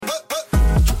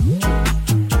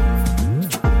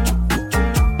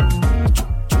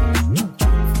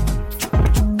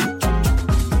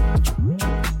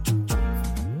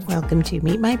to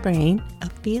Meet My Brain, a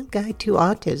field guide to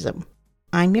autism.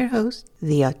 I'm your host,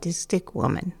 the Autistic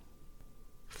Woman.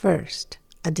 First,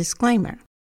 a disclaimer.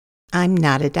 I'm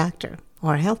not a doctor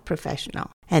or a health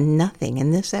professional, and nothing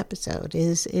in this episode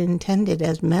is intended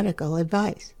as medical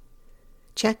advice.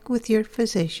 Check with your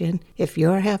physician if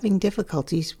you're having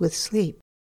difficulties with sleep.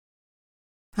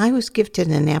 I was gifted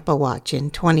an Apple Watch in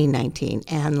 2019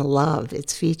 and love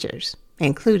its features,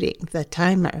 including the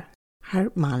timer,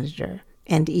 heart monitor,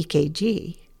 and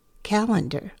EKG,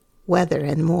 calendar, weather,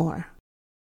 and more.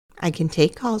 I can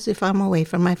take calls if I'm away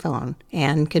from my phone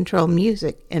and control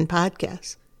music and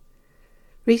podcasts.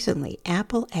 Recently,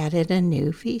 Apple added a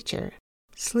new feature,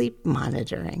 sleep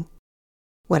monitoring.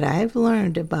 What I've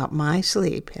learned about my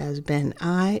sleep has been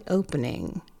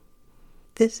eye-opening.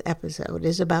 This episode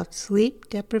is about sleep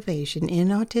deprivation in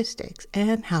autistics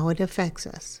and how it affects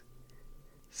us.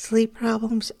 Sleep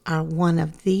problems are one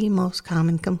of the most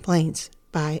common complaints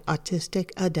by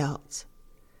autistic adults.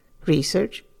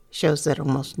 Research shows that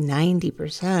almost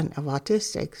 90% of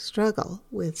autistics struggle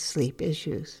with sleep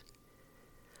issues.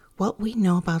 What we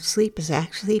know about sleep is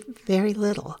actually very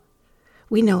little.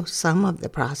 We know some of the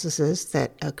processes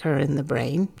that occur in the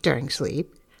brain during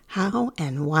sleep. How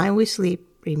and why we sleep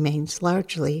remains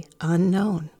largely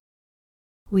unknown.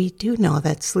 We do know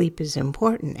that sleep is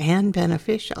important and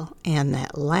beneficial, and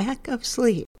that lack of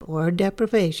sleep or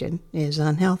deprivation is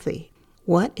unhealthy.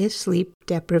 What is sleep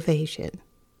deprivation?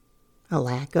 A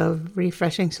lack of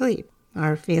refreshing sleep,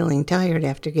 or feeling tired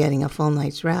after getting a full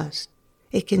night's rest.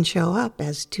 It can show up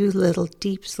as too little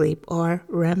deep sleep or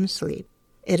REM sleep.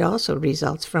 It also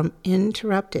results from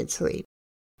interrupted sleep.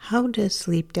 How does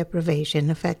sleep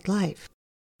deprivation affect life?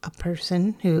 A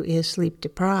person who is sleep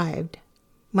deprived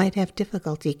might have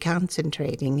difficulty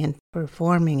concentrating and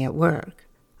performing at work.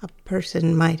 A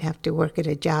person might have to work at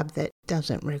a job that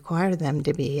doesn't require them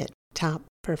to be at top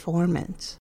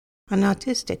performance. An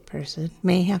autistic person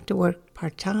may have to work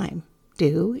part-time,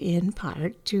 due in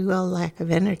part to a lack of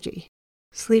energy.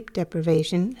 Sleep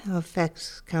deprivation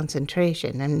affects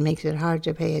concentration and makes it hard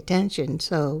to pay attention,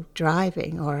 so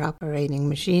driving or operating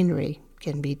machinery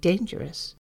can be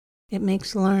dangerous. It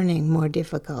makes learning more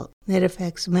difficult. It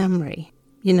affects memory.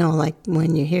 You know, like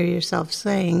when you hear yourself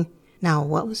saying, "Now,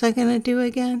 what was I going to do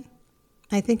again?"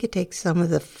 I think it takes some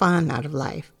of the fun out of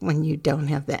life when you don't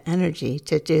have the energy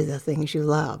to do the things you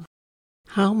love.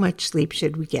 How much sleep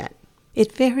should we get?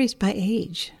 It varies by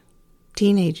age.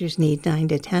 Teenagers need 9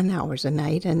 to 10 hours a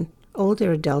night, and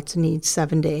older adults need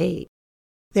 7 to 8.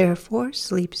 There are 4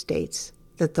 sleep states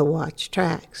that the watch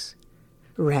tracks: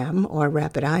 REM, or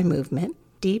rapid eye movement,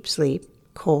 deep sleep,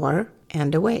 core,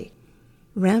 and awake.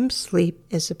 REM sleep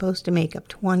is supposed to make up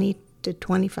 20 to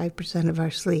 25% of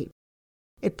our sleep.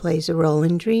 It plays a role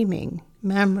in dreaming,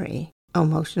 memory,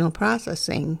 emotional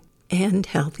processing, and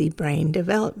healthy brain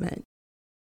development.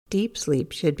 Deep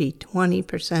sleep should be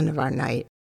 20% of our night.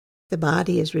 The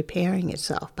body is repairing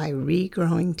itself by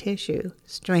regrowing tissue,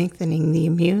 strengthening the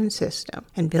immune system,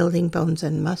 and building bones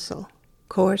and muscle.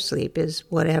 Core sleep is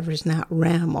whatever's not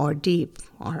REM or deep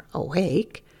or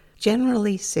awake,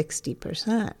 generally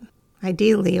 60%.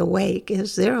 Ideally, awake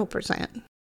is 0%.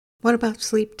 What about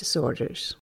sleep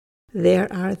disorders?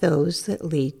 There are those that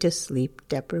lead to sleep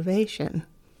deprivation,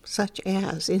 such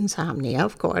as insomnia,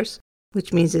 of course,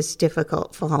 which means it's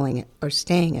difficult falling or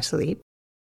staying asleep.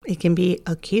 It can be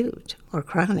acute or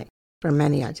chronic. For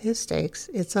many autistics,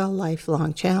 it's a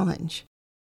lifelong challenge.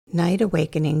 Night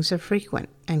awakenings are frequent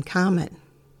and common.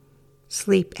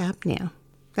 Sleep apnea,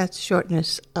 that's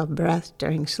shortness of breath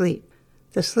during sleep.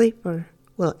 The sleeper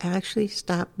will actually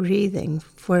stop breathing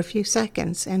for a few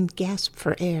seconds and gasp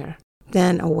for air,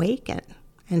 then awaken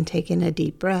and take in a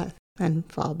deep breath and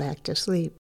fall back to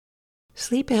sleep.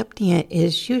 Sleep apnea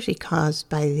is usually caused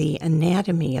by the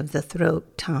anatomy of the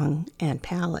throat, tongue, and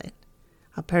palate.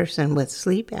 A person with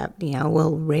sleep apnea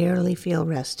will rarely feel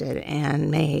rested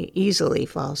and may easily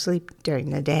fall asleep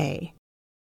during the day.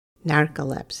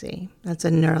 Narcolepsy, that's a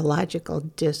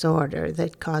neurological disorder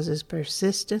that causes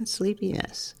persistent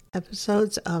sleepiness,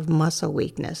 episodes of muscle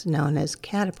weakness known as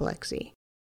cataplexy,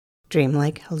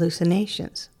 dreamlike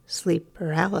hallucinations, sleep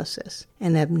paralysis,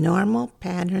 and abnormal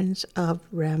patterns of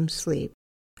REM sleep.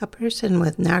 A person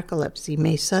with narcolepsy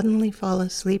may suddenly fall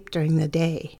asleep during the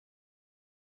day.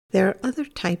 There are other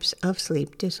types of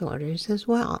sleep disorders as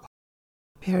well.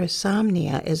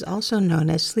 Parasomnia is also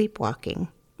known as sleepwalking.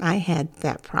 I had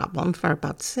that problem for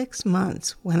about 6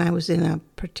 months when I was in a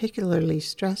particularly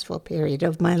stressful period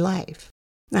of my life.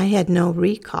 I had no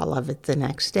recall of it the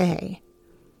next day.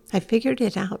 I figured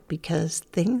it out because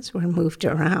things were moved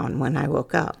around when I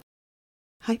woke up.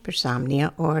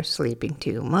 Hypersomnia, or sleeping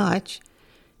too much,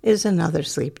 is another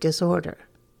sleep disorder.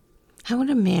 I would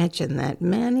imagine that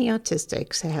many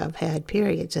autistics have had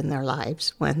periods in their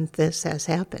lives when this has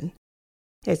happened.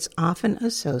 It's often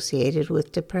associated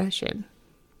with depression,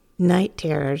 night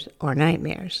terrors, or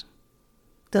nightmares.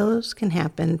 Those can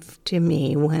happen to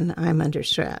me when I'm under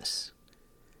stress.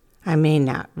 I may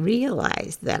not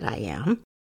realize that I am.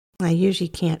 I usually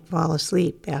can't fall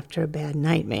asleep after a bad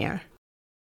nightmare.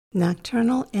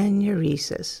 Nocturnal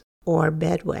enuresis, or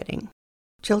bedwetting.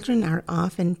 Children are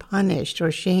often punished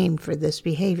or shamed for this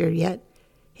behavior, yet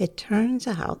it turns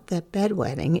out that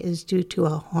bedwetting is due to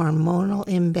a hormonal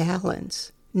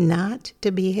imbalance, not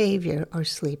to behavior or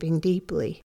sleeping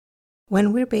deeply.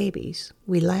 When we're babies,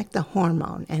 we lack the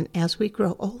hormone, and as we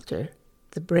grow older,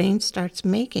 the brain starts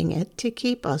making it to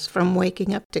keep us from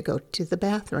waking up to go to the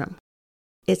bathroom.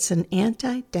 It's an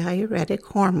antidiuretic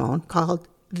hormone called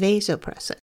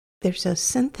vasopressin. There's a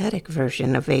synthetic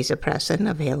version of vasopressin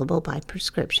available by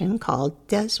prescription called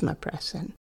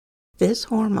desmopressin. This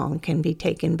hormone can be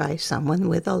taken by someone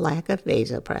with a lack of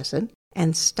vasopressin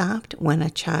and stopped when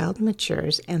a child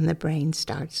matures and the brain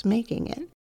starts making it.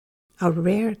 A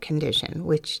rare condition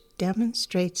which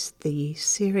demonstrates the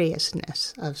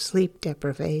seriousness of sleep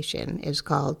deprivation is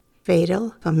called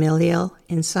fatal familial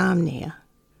insomnia.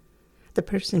 The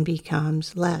person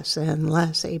becomes less and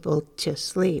less able to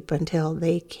sleep until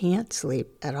they can't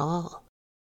sleep at all.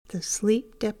 The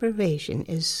sleep deprivation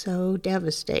is so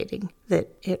devastating that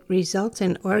it results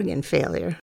in organ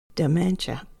failure,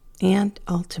 dementia, and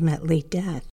ultimately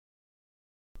death.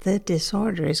 The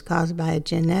disorder is caused by a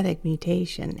genetic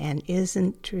mutation and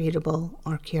isn't treatable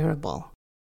or curable.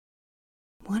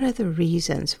 What are the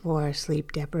reasons for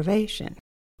sleep deprivation?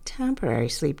 Temporary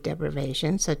sleep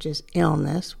deprivation, such as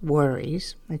illness,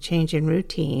 worries, a change in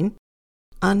routine,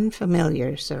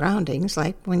 unfamiliar surroundings,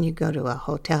 like when you go to a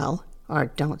hotel or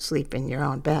don't sleep in your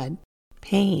own bed,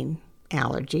 pain,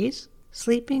 allergies,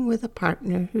 sleeping with a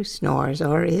partner who snores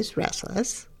or is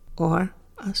restless, or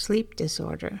a sleep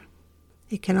disorder.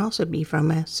 It can also be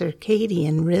from a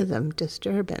circadian rhythm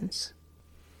disturbance.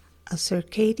 A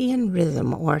circadian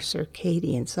rhythm or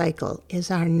circadian cycle is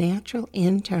our natural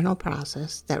internal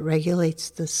process that regulates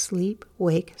the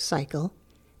sleep-wake cycle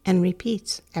and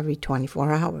repeats every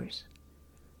 24 hours.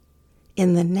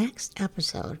 In the next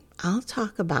episode, I'll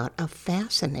talk about a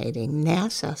fascinating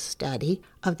NASA study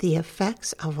of the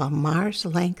effects of a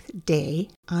Mars-length day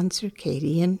on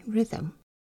circadian rhythm.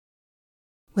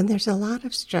 When there's a lot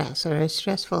of stress or a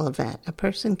stressful event, a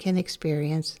person can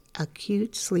experience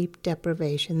acute sleep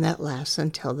deprivation that lasts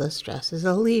until the stress is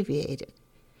alleviated.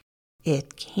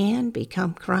 It can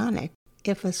become chronic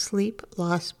if a sleep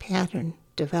loss pattern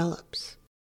develops.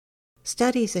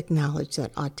 Studies acknowledge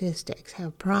that autistics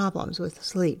have problems with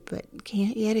sleep but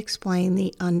can't yet explain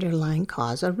the underlying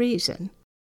cause or reason.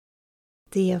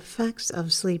 The effects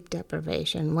of sleep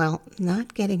deprivation, well,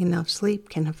 not getting enough sleep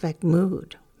can affect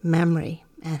mood, memory,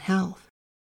 and health.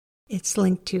 It's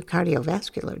linked to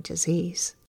cardiovascular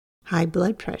disease, high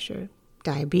blood pressure,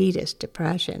 diabetes,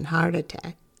 depression, heart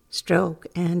attack, stroke,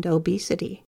 and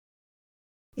obesity.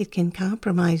 It can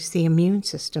compromise the immune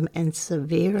system and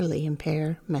severely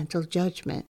impair mental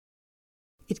judgment.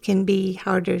 It can be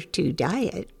harder to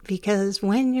diet because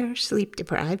when you're sleep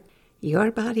deprived,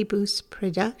 your body boosts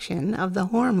production of the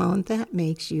hormone that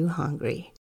makes you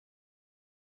hungry.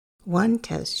 One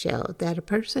test showed that a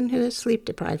person who is sleep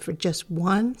deprived for just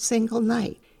one single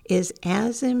night is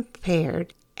as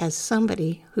impaired as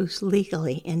somebody who's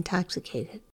legally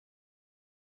intoxicated.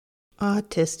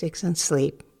 Autistics and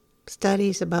sleep.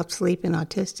 Studies about sleep in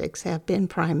autistics have been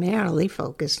primarily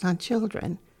focused on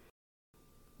children.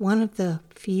 One of the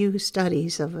few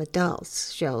studies of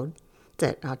adults showed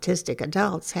that autistic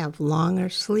adults have longer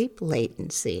sleep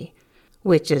latency,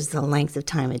 which is the length of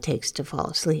time it takes to fall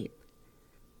asleep.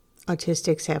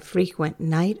 Autistics have frequent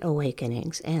night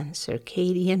awakenings and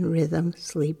circadian rhythm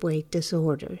sleep-wake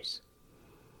disorders.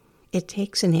 It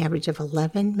takes an average of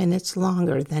 11 minutes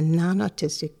longer than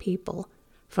non-autistic people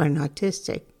for an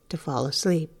autistic to fall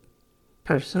asleep.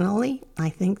 Personally, I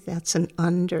think that's an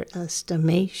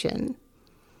underestimation.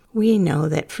 We know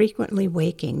that frequently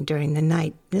waking during the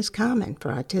night is common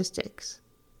for autistics.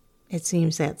 It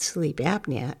seems that sleep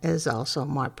apnea is also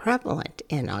more prevalent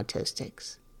in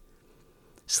autistics.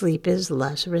 Sleep is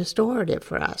less restorative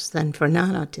for us than for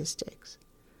non-autistics.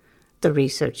 The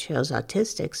research shows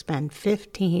autistics spend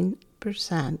 15%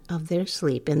 of their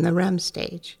sleep in the REM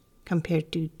stage,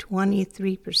 compared to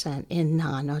 23% in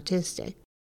non-autistic.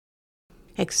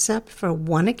 Except for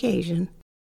one occasion,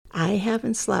 I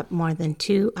haven't slept more than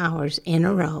 2 hours in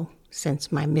a row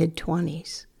since my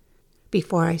mid-20s.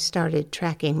 Before I started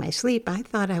tracking my sleep, I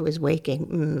thought I was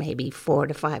waking maybe 4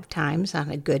 to 5 times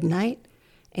on a good night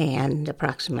and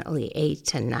approximately 8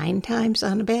 to 9 times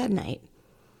on a bad night.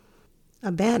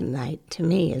 A bad night, to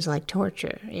me, is like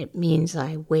torture. It means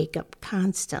I wake up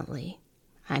constantly.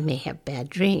 I may have bad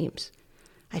dreams.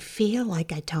 I feel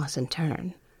like I toss and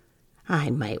turn. I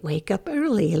might wake up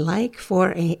early, like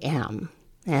 4 a.m.,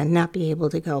 and not be able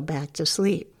to go back to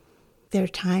sleep. There are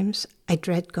times I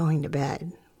dread going to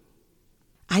bed.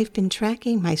 I've been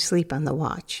tracking my sleep on the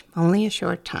watch, only a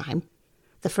short time.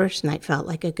 The first night felt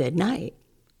like a good night.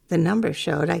 The numbers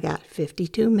showed I got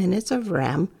 52 minutes of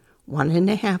REM,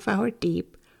 1.5 hour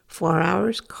deep, 4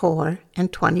 hours core,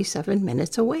 and 27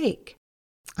 minutes awake.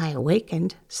 I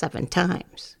awakened 7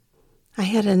 times. I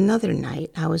had another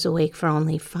night I was awake for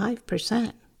only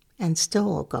 5% and still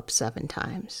woke up 7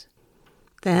 times.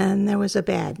 Then there was a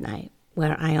bad night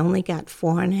where I only got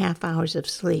 4.5 hours of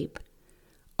sleep,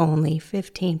 only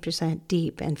 15%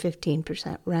 deep and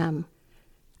 15% REM.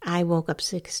 I woke up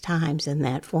 6 times in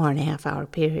that 4.5 hour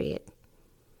period.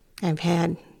 I've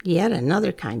had yet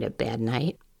another kind of bad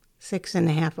night,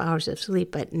 6.5 hours of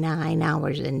sleep but 9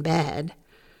 hours in bed.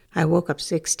 I woke up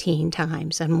 16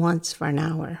 times and once for an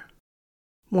hour.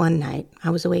 One night, I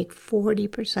was awake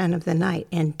 40% of the night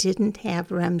and didn't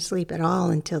have REM sleep at all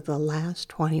until the last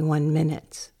 21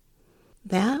 minutes.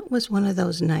 That was one of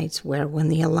those nights where when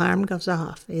the alarm goes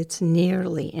off, it's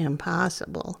nearly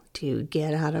impossible to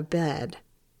get out of bed.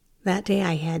 That day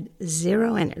I had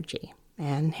 0 energy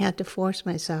and had to force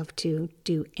myself to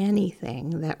do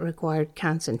anything that required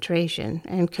concentration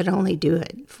and could only do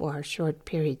it for short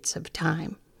periods of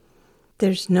time.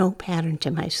 There's no pattern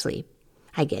to my sleep.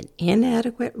 I get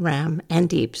inadequate REM and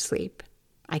deep sleep.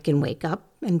 I can wake up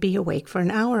and be awake for an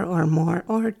hour or more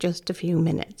or just a few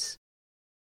minutes.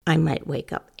 I might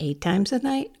wake up 8 times a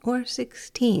night or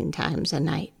 16 times a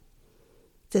night.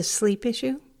 This sleep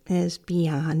issue is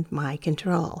beyond my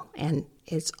control, and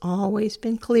it's always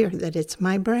been clear that it's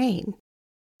my brain,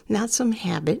 not some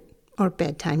habit or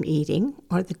bedtime eating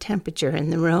or the temperature in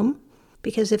the room,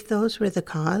 because if those were the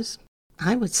cause,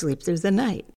 I would sleep through the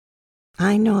night.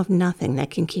 I know of nothing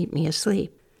that can keep me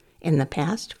asleep. In the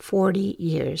past 40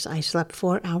 years, I slept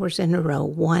 4 hours in a row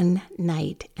one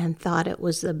night and thought it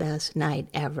was the best night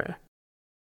ever.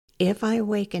 If I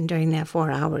awakened during that 4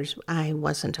 hours, I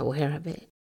wasn't aware of it.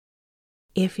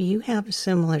 If you have a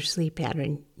similar sleep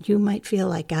pattern, you might feel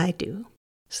like I do.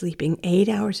 Sleeping 8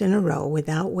 hours in a row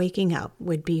without waking up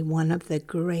would be one of the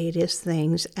greatest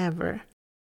things ever.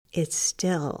 It's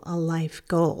still a life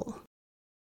goal.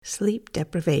 Sleep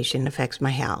deprivation affects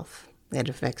my health. It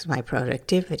affects my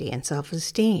productivity and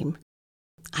self-esteem.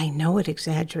 I know it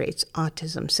exaggerates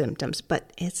autism symptoms,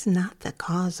 but it's not the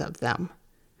cause of them.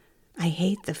 I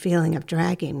hate the feeling of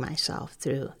dragging myself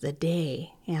through the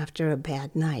day after a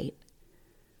bad night.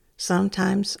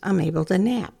 Sometimes I'm able to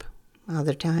nap.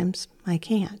 Other times I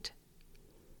can't.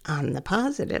 On the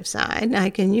positive side, I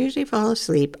can usually fall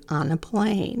asleep on a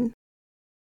plane.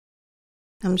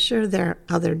 I'm sure there are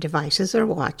other devices or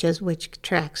watches which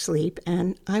track sleep,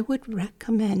 and I would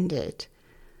recommend it.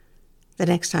 The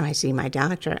next time I see my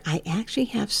doctor, I actually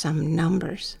have some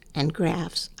numbers and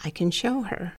graphs I can show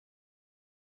her.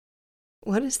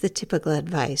 What is the typical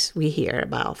advice we hear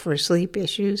about for sleep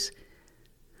issues?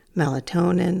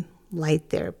 Melatonin, light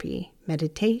therapy,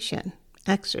 meditation,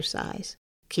 exercise,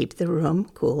 keep the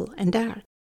room cool and dark,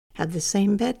 have the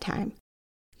same bedtime,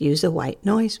 use a white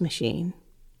noise machine.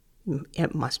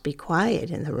 It must be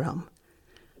quiet in the room.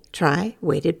 Try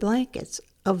weighted blankets.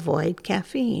 Avoid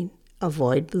caffeine.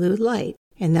 Avoid blue light.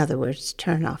 In other words,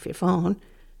 turn off your phone.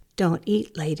 Don't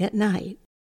eat late at night.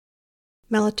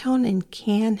 Melatonin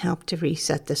can help to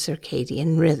reset the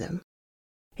circadian rhythm.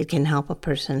 It can help a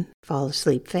person fall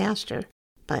asleep faster,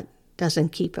 but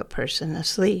doesn't keep a person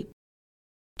asleep.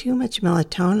 Too much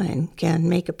melatonin can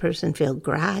make a person feel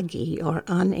groggy or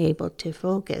unable to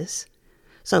focus.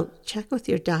 So check with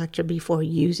your doctor before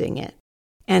using it,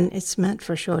 and it's meant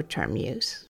for short-term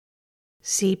use.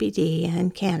 CBD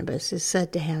and cannabis is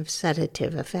said to have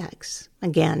sedative effects.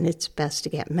 Again, it's best to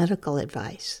get medical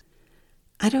advice.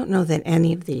 I don't know that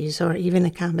any of these, or even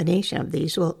a combination of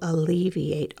these, will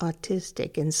alleviate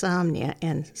autistic insomnia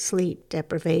and sleep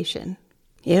deprivation.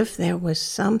 If there was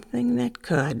something that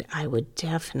could, I would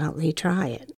definitely try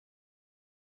it.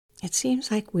 It seems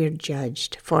like we're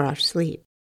judged for our sleep.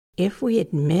 If we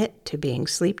admit to being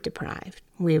sleep deprived,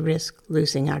 we risk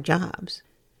losing our jobs.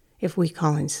 If we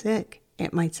call in sick,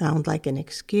 it might sound like an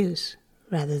excuse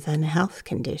rather than a health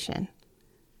condition.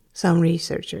 Some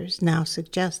researchers now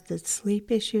suggest that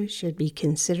sleep issues should be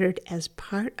considered as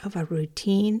part of a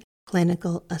routine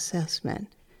clinical assessment.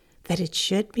 that it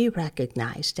should be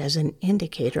recognized as an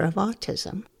indicator of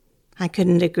autism. I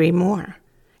couldn't agree more.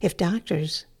 If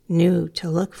doctors knew to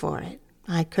look for it,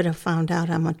 I could have found out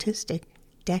I'm autistic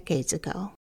decades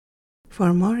ago.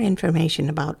 For more information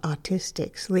about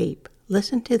autistic sleep,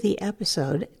 listen to the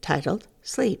episode titled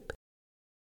Sleep.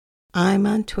 I'm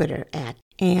on Twitter at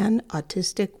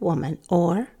 @AnAutisticWoman,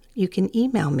 or you can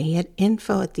email me at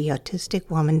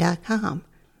info@theautisticwoman.com.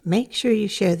 Make sure you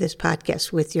share this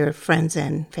podcast with your friends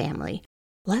and family.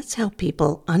 Let's help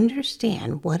people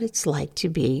understand what it's like to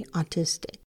be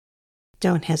autistic.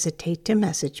 Don't hesitate to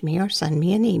message me or send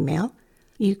me an email.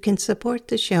 You can support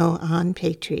the show on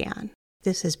Patreon.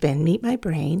 This has been Meet My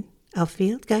Brain, a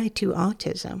field guide to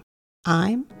autism.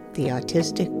 I'm the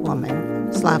Autistic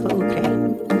Woman. Slava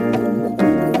Ukraine.